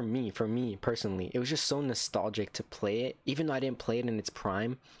guess it's for me personally. It was just so nostalgic to play it. Even though I didn't play it in its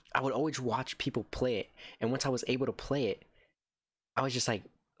prime, I would always watch people play it. And once I was able to play it, I was just like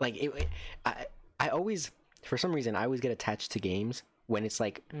it. I always, for some reason, I always get attached to games when it's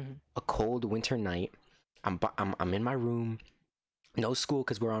like a cold winter night. I'm in my room, no school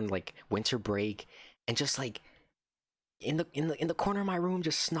because we're on like winter break, and just like in the corner of my room,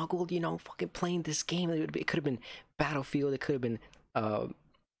 just snuggled, you know, fucking playing this game. It could have been Battlefield. It could have been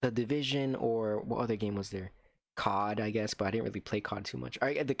The Division, or what other game was there? COD, I guess, but I didn't really play COD too much.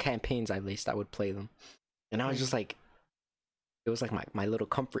 The campaigns, at least, I would play them, and I was just like, it was like my little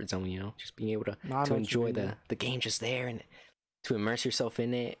comfort zone, you know, just being able to enjoy the game just there and to immerse yourself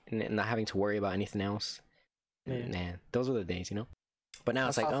in it and not having to worry about anything else. Yeah. Man, those were the days, you know. But now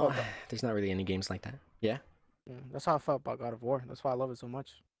it's like, oh, there's not really any games like that. Yeah. That's how I felt about God of War. That's why I love it so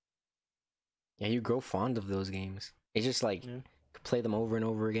much. Yeah, you grow fond of those games. It's just like play them over and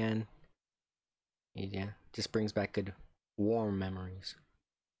over again. Yeah, just brings back good warm memories.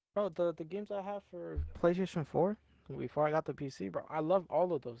 Bro, the games I have for PlayStation 4 before I got the PC, bro, I love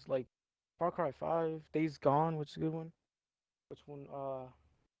all of those. Like Far Cry 5, Days Gone, which is a good one. Which one?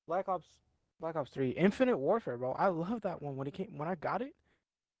 Black Ops 3, Infinite Warfare, bro. I love that one. When I got it,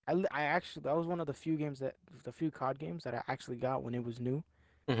 I actually, that was one of the few COD games that I actually got when it was new,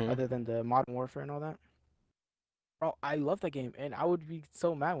 other than the Modern Warfare and all that. Bro, I love that game, and I would be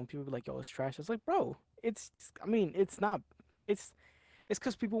so mad when people be like, "Yo, it's trash." It's like, bro, I mean, it's not. It's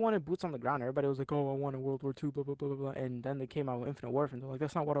because people wanted boots on the ground. Everybody was like, "Oh, I want a World War II, blah blah blah blah blah," and then they came out with Infinite Warfare, and they're like,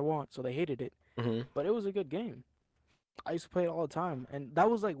 "That's not what I want," so they hated it. But it was a good game. I used to play it all the time, and that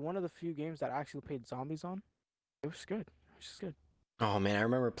was like one of the few games that I actually played zombies on. It was good. It was just good. Oh man, I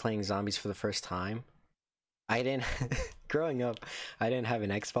remember playing zombies for the first time. I didn't growing up, I didn't have an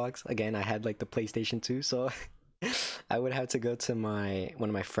Xbox. Again, I had like the PlayStation 2, so I would have to go to one of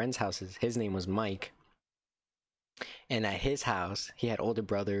my friend's houses. His name was Mike. And at his house, he had older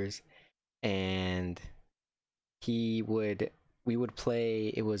brothers, and we would play,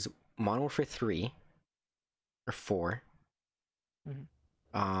 it was Modern Warfare 3 or 4.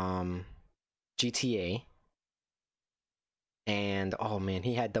 GTA. And oh man,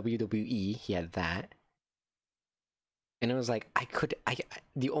 he had WWE, he had that. And it was like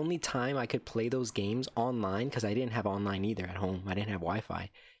the only time I could play those games online, because I didn't have online either at home, I didn't have Wi-Fi,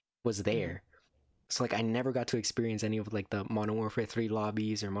 was there. So like I never got to experience any of like the Modern Warfare 3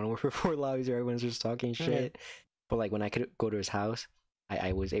 lobbies or Modern Warfare 4 lobbies where everyone's just talking shit. But like when I could go to his house,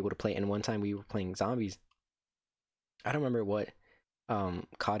 I was able to play. And one time we were playing zombies. I don't remember what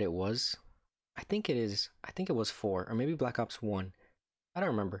COD it was. I think it is. I think it was 4 or maybe Black Ops 1. I don't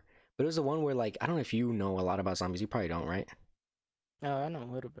remember. But it was the one where like I don't know if you know a lot about zombies. You probably don't, right? I know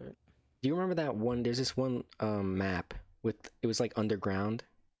a little bit. Do you remember that one? There's this one map with it was like underground,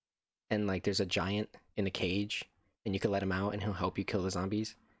 and like there's a giant in a cage, and you could let him out, and he'll help you kill the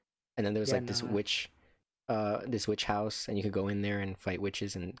zombies. And then there was Yeah, like this witch house, and you could go in there and fight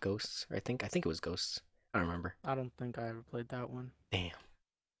witches and ghosts. Or I think it was ghosts. I don't remember. I don't think I ever played that one. Damn,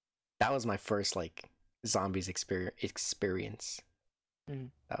 that was my first like zombies experience.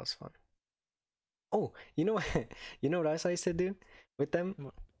 That was fun. Oh, you know what? You know what else I used to do with them?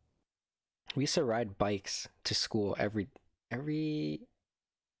 What? We used to ride bikes to school every I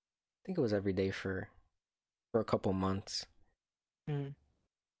think it was every day for a couple months. Mm.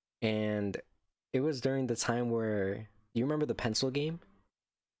 And it was during the time where you remember the pencil game?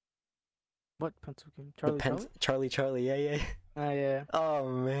 What pencil game? Charlie, yeah. Yeah. Oh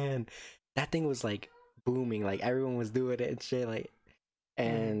man. That thing was like booming, like everyone was doing it and shit, like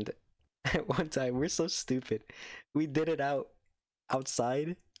and at one time we're so stupid. We did it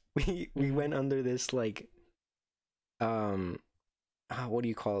outside. We went under this like what do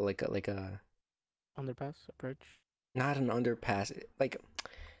you call it? Like a Underpass, a bridge. not an underpass. Like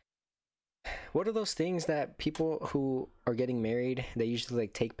what are those things that people who are getting married, they usually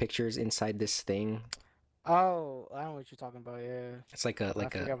like take pictures inside this thing? Oh, I know what you're talking about. Yeah. It's like I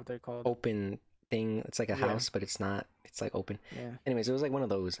forgot what they're called. open thing. It's like a house, but it's not. It's like open. Yeah. Anyways, it was like one of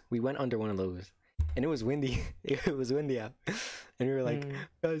those. We went under one of those, and it was windy. It was windy out, and we were like,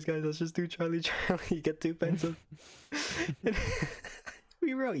 guys, let's just do Charlie. Get 2 pencils. And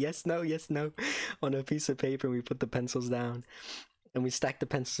we wrote yes, no on a piece of paper, and we put the pencils down, and we stacked the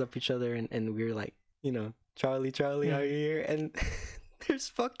pencils up each other, and we were like, Charlie, are you here? And there's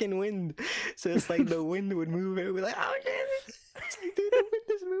fucking wind, so it's like the wind would move it. We're like, oh shit! It's like, dude, the wind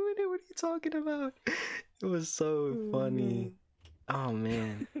is moving it. What are you talking about? It was so funny. Oh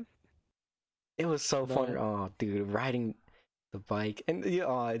man, it was so fun. Oh dude, riding the bike, and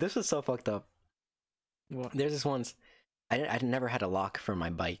this was so fucked up. What? There's this once, I never had a lock for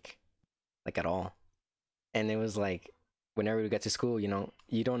my bike, like at all, and it was like whenever we got to school, you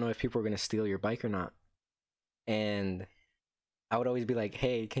don't know if people are gonna steal your bike or not, and I would always be like,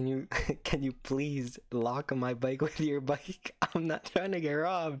 hey, can you please lock my bike with your bike? I'm not trying to get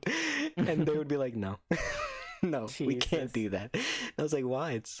robbed. And they would be like, no. No, we can't do that. And I was like,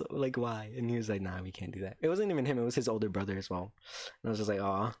 why? It's like, why? And he was like, nah, we can't do that. It wasn't even him, it was his older brother as well. And I was just like,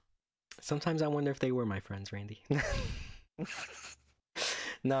 aw. Sometimes I wonder if they were my friends, Randy.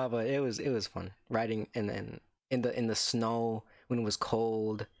 No, but it was fun. Riding in the snow when it was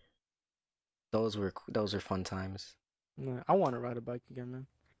cold. Those were fun times. I want to ride a bike again, man.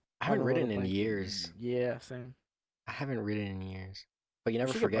 I haven't ridden in years. Yeah, same. I haven't ridden in years. But you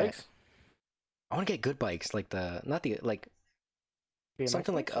never forget. I want to get good bikes, like something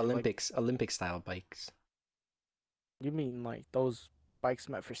like Olympic style bikes. You mean like those bikes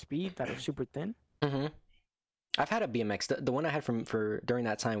meant for speed that are super thin? Mm-hmm. I've had a BMX. The one I had for during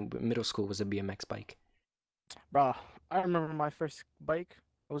that time, middle school, was a BMX bike. Bro, I remember my first bike.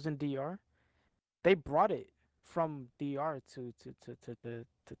 I was in DR. They brought it from DR to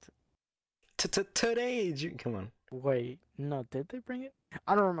today. Come on. Wait, no, did they bring it?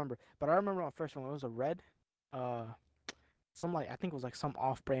 I don't remember, but I remember my first one. It was a red, I think it was like some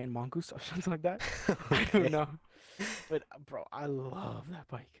off-brand mongoose or something like that. I don't know, but bro, I love that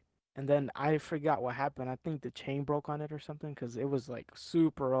bike. And then I forgot what happened. I think the chain broke on it or something because it was like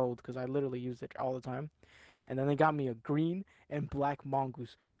super old. Because I literally used it all the time. And then they got me a green and black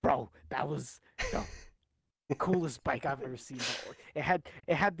mongoose, bro. That was the coolest bike I've ever seen. It had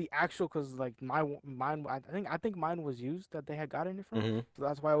the actual, because like mine I think mine was used that they had gotten it from, so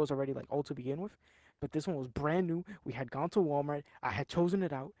that's why it was already like old to begin with. But this one was brand new. We had gone to Walmart. I had chosen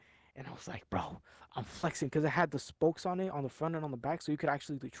it out, and I was like, bro, I'm flexing because it had the spokes on it on the front and on the back, so you could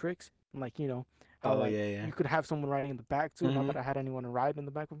actually do tricks. And like you could have someone riding in the back too. Not that I had anyone to ride in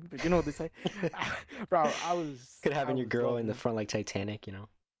the back with me, but you know what they say, bro. Could having your girl in the front like Titanic,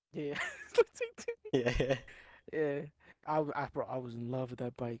 Yeah. Yeah. I was in love with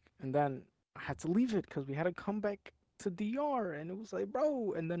that bike, and then I had to leave it because we had to come back to DR, and it was like,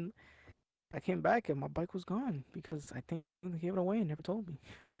 bro. And then I came back, and my bike was gone because I think they gave it away and never told me.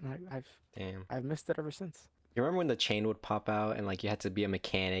 And I've missed it ever since. You remember when the chain would pop out and like you had to be a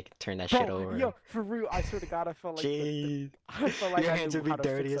mechanic, turn that shit over? Yo, for real, I swear to God, I felt like your hands would be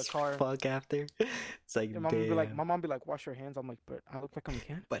dirty as fuck after. It's like, my mom be like, wash your hands. I'm like, but I look like a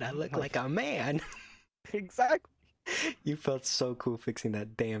mechanic. But I look like a man. Exactly. You felt so cool fixing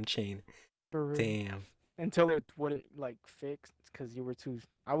that damn chain. For real. Damn. Until it wouldn't like fix, because you were too.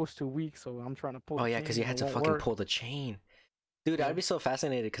 I was too weak, so I'm trying to pull Oh the yeah, chain because you and had it to won't fucking work. pull the chain. Dude, I'd Yeah, be so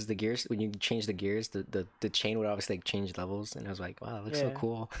fascinated because the gears, when you change the gears, the chain would obviously like change levels, and I was like, wow, that looks so yeah.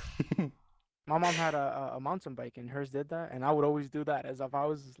 cool. My mom had a mountain bike, and hers did that, and I would always do that as if I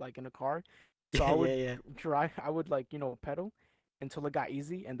was like in a car. So Yeah, I yeah, would yeah. try. I would like pedal until it got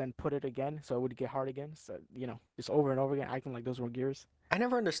easy, and then put it again, so it would get hard again. So just over and over again, acting like those were gears. I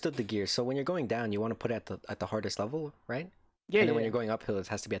never understood the gears. So when you're going down, you want to put it at the hardest level, right? Yeah, And then yeah, when yeah. you're going uphill, it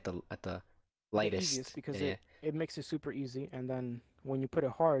has to be at the The easiest lightest. Yeah, because yeah. it makes it super easy, and then when you put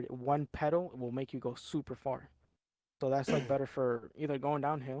it hard, one pedal will make you go super far. So that's like better for either going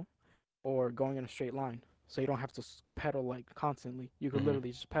downhill or going in a straight line. So you don't have to pedal like constantly. You could Hmm.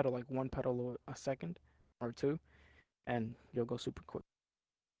 literally just pedal like one pedal a second or two, and you'll go super quick.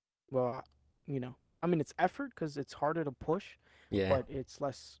 Well, I mean it's effort because it's harder to push, Yeah, but it's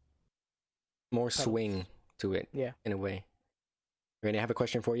less more pedals. swing to it Yeah, in a way. Ready? I have a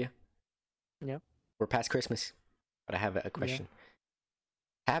question for you. yeah, We're past Christmas, but I have a yeah. question.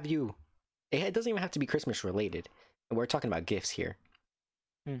 Have you? It doesn't even have to be Christmas related. We're talking about gifts here.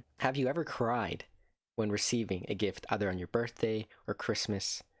 Hmm. Have you ever cried when receiving a gift, either on your birthday or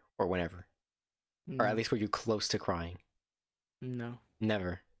Christmas or whenever? Or at No, least were you close to crying? no,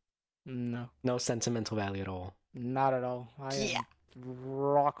 Never. no. No sentimental value at all. Not at all. I Yeah. am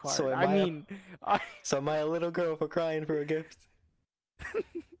rock So hard. am I I. mean, I, So am I a little girl for crying for a gift?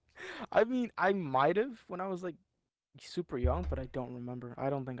 I mean, I might have when I was like super young, but I don't remember. I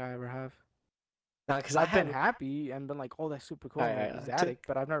don't think I ever have. No, because I I've been have. happy and been like, "Oh, that's super cool," All and right, like all right. ecstatic,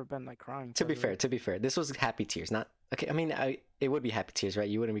 but I've never been like crying To because of it. be fair, this was happy tears, not okay. I mean, it would be happy tears, right?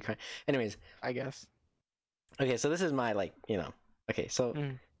 You wouldn't be crying. Anyways, I guess. okay. So this is my like, Okay, so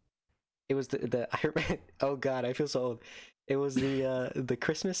Mm. it was the I remember, oh god, I feel so old. It was the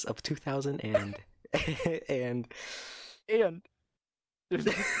Christmas of 2000 and And there's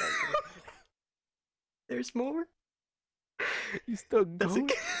no, I'm kidding. there's more. You still That's a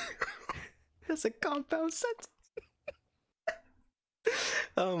going? that's a compound sentence.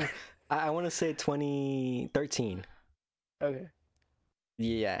 Um, I want to say 2013. Okay.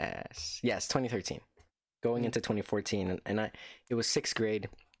 Yes, 2013. Going Mm. into 2014, and it was sixth grade,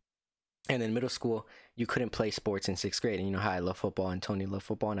 and in middle school you couldn't play sports in sixth grade, and you know how I love football and Tony loved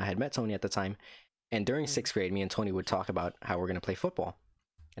football, and I had met Tony at the time, and during Mm. sixth grade, me and Tony would talk about how we're gonna play football,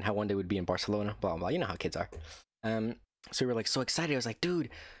 and how one day we'd be in Barcelona, blah blah blah. You know how kids are. Um, so we were like so excited. I was like, dude,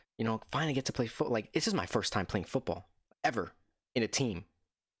 finally get to play foot. Like this is my first time playing football ever in a team,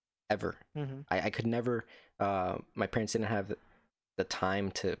 ever. Mm-hmm. I could never. My parents didn't have the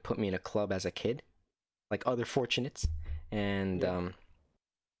time to put me in a club as a kid, like other fortunates, and Yeah.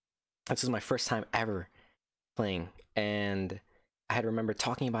 this was my first time ever playing, and I had remember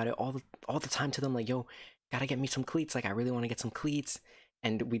talking about it all the time to them, like, yo, gotta get me some cleats. Like, I really want to get some cleats.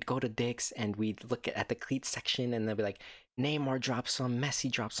 And we'd go to Dick's and we'd look at the cleats section, and they'll be like, Neymar dropped some,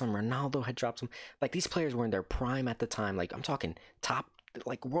 Messi dropped some, Ronaldo had dropped some. Like, these players were in their prime at the time. Like, I'm talking top,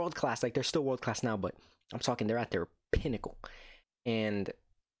 like world class. Like, they're still world class now, but I'm talking they're at their pinnacle. And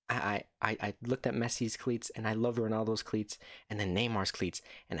I looked at Messi's cleats, and I loved Ronaldo's cleats, and then Neymar's cleats,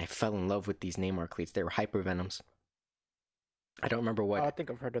 and I fell in love with these Neymar cleats. They were hyper venoms. I don't remember Oh, what. I think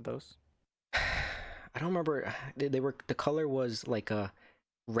I've heard of those. I don't remember. They were, the color was like a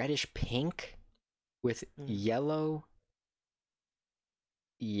reddish pink with Mm. yellow.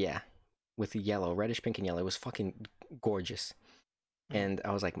 Yeah, with yellow, reddish pink and yellow. It was fucking gorgeous. Mm. And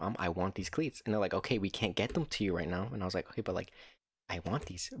I was like, Mom, I want these cleats. And they're like, okay, we can't get them to you right now. And I was like, okay, but like, I want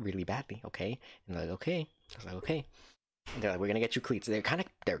these really badly, okay? And they're like, okay. I was like, okay. And they're like, we're gonna get you cleats. They're gonna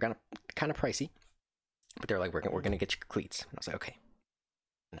kind of pricey, but they're like, we're gonna get you cleats. And I was like, okay.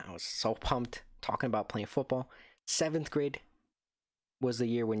 And I was so pumped talking about playing football. Seventh grade was the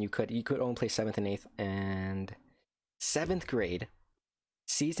year when you could only play seventh and eighth. And seventh grade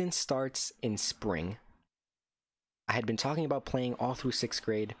season starts in spring. I had been talking about playing all through sixth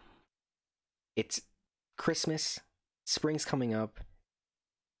grade. It's Christmas, spring's coming up,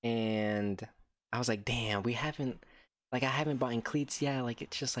 and I was like, damn, I haven't bought in cleats yet. Like,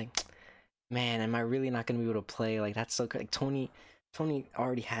 it's just like, man, am I really not gonna be able to play? Like, that's so good. Like, Tony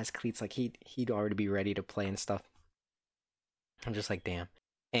already has cleats. Like, he'd already be ready to play and stuff. I'm just like, damn.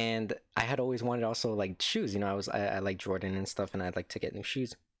 And I had always wanted also like shoes. I like Jordan and stuff, and I'd like to get new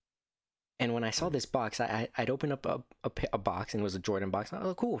shoes. And when I saw this box, I'd open up a box, and it was a Jordan box.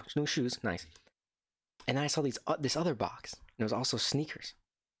 Oh, cool, new shoes, nice. And then I saw this other box, and it was also sneakers,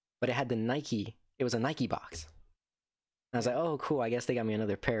 but it had the Nike. It was a Nike box. And I was like, oh, cool. I guess they got me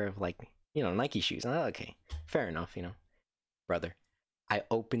another pair of like Nike shoes. And okay, fair enough, brother. I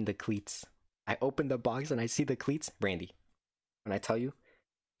opened the cleats. I opened the box, and I see the cleats. Randy, when I tell you,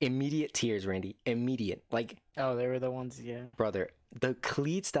 immediate tears, Randy. Immediate. Like, Oh, they were the ones, yeah. brother, the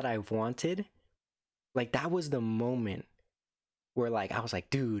cleats that I wanted, like that was the moment where like I was like,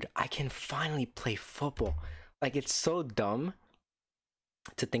 dude, I can finally play football. Like it's so dumb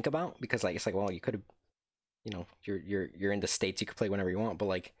to think about because like it's like, well, you could have, you know, you're in the States, you could play whenever you want, but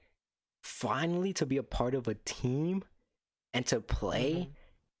like finally to be a part of a team and to play,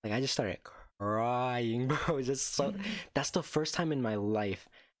 like I just started crying, bro. It's just so that's the first time in my life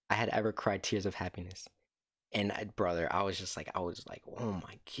I had ever cried tears of happiness. And brother, I was like, oh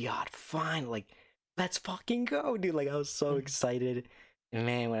my god, fine, like let's fucking go, dude. Like I was so excited. And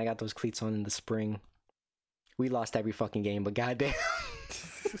man, when I got those cleats on in the spring, we lost every fucking game, but goddamn.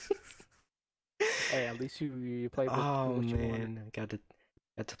 Hey, at least you played with Oh what you wanted. man, I got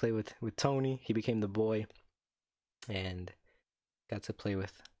to play with Tony. He became the boy, and got to play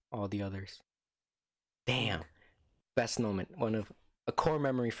with all the others. Damn, best moment, one of a core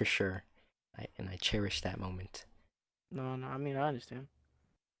memory for sure. And I cherish that moment. No, I mean I understand.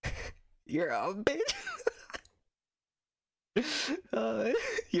 You're a bitch.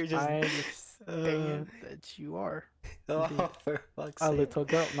 You're just. I understand that you are. Oh, for fuck's A sake. little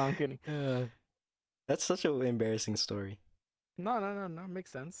girl. No, I'm kidding. That's such an embarrassing story. No,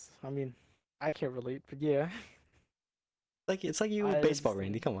 makes sense. I mean, I can't relate, but yeah. Like it's like you with I baseball,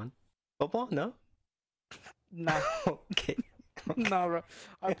 understand. Randy. Come on, football? No. Nah, Okay. nah, bro.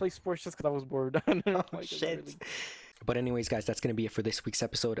 I play sports just because I was bored. I never Oh played 'cause I shit. really- But anyways, guys, that's gonna be it for this week's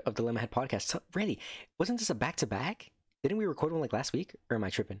episode of the Lemonhead Podcast. So, Randy, wasn't this a back-to-back? Didn't we record one like last week, or am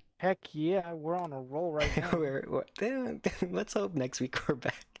I tripping? Heck yeah, we're on a roll right now. Let's hope next week we're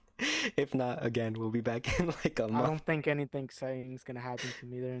back. If not, again, we'll be back in like a I month. don't think anything exciting is gonna happen to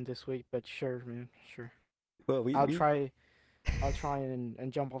me there in this week, but sure, man, sure. Well, I'll try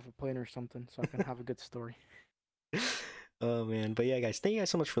and jump off a plane or something so I can have a good story. Oh man, but yeah, guys, thank you guys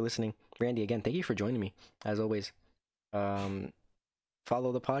so much for listening. Randy, again, thank you for joining me as always.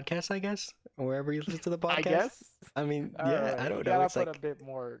 Follow the podcast, I guess, wherever you listen to the podcast. I guess. I mean, All yeah, right, I don't you know. gotta It's put like a bit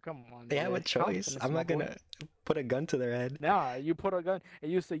more. Come on. they have a man. choice. Confidence, I'm my not boy. gonna put a gun to their head. Nah, you put a gun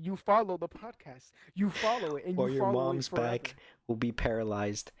and you say you follow the podcast. You follow it and Or you your follow mom's it forever. back will be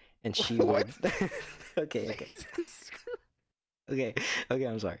paralyzed, and she What? would. Okay. Okay,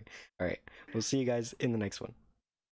 I'm sorry. All right, we'll see you guys in the next one.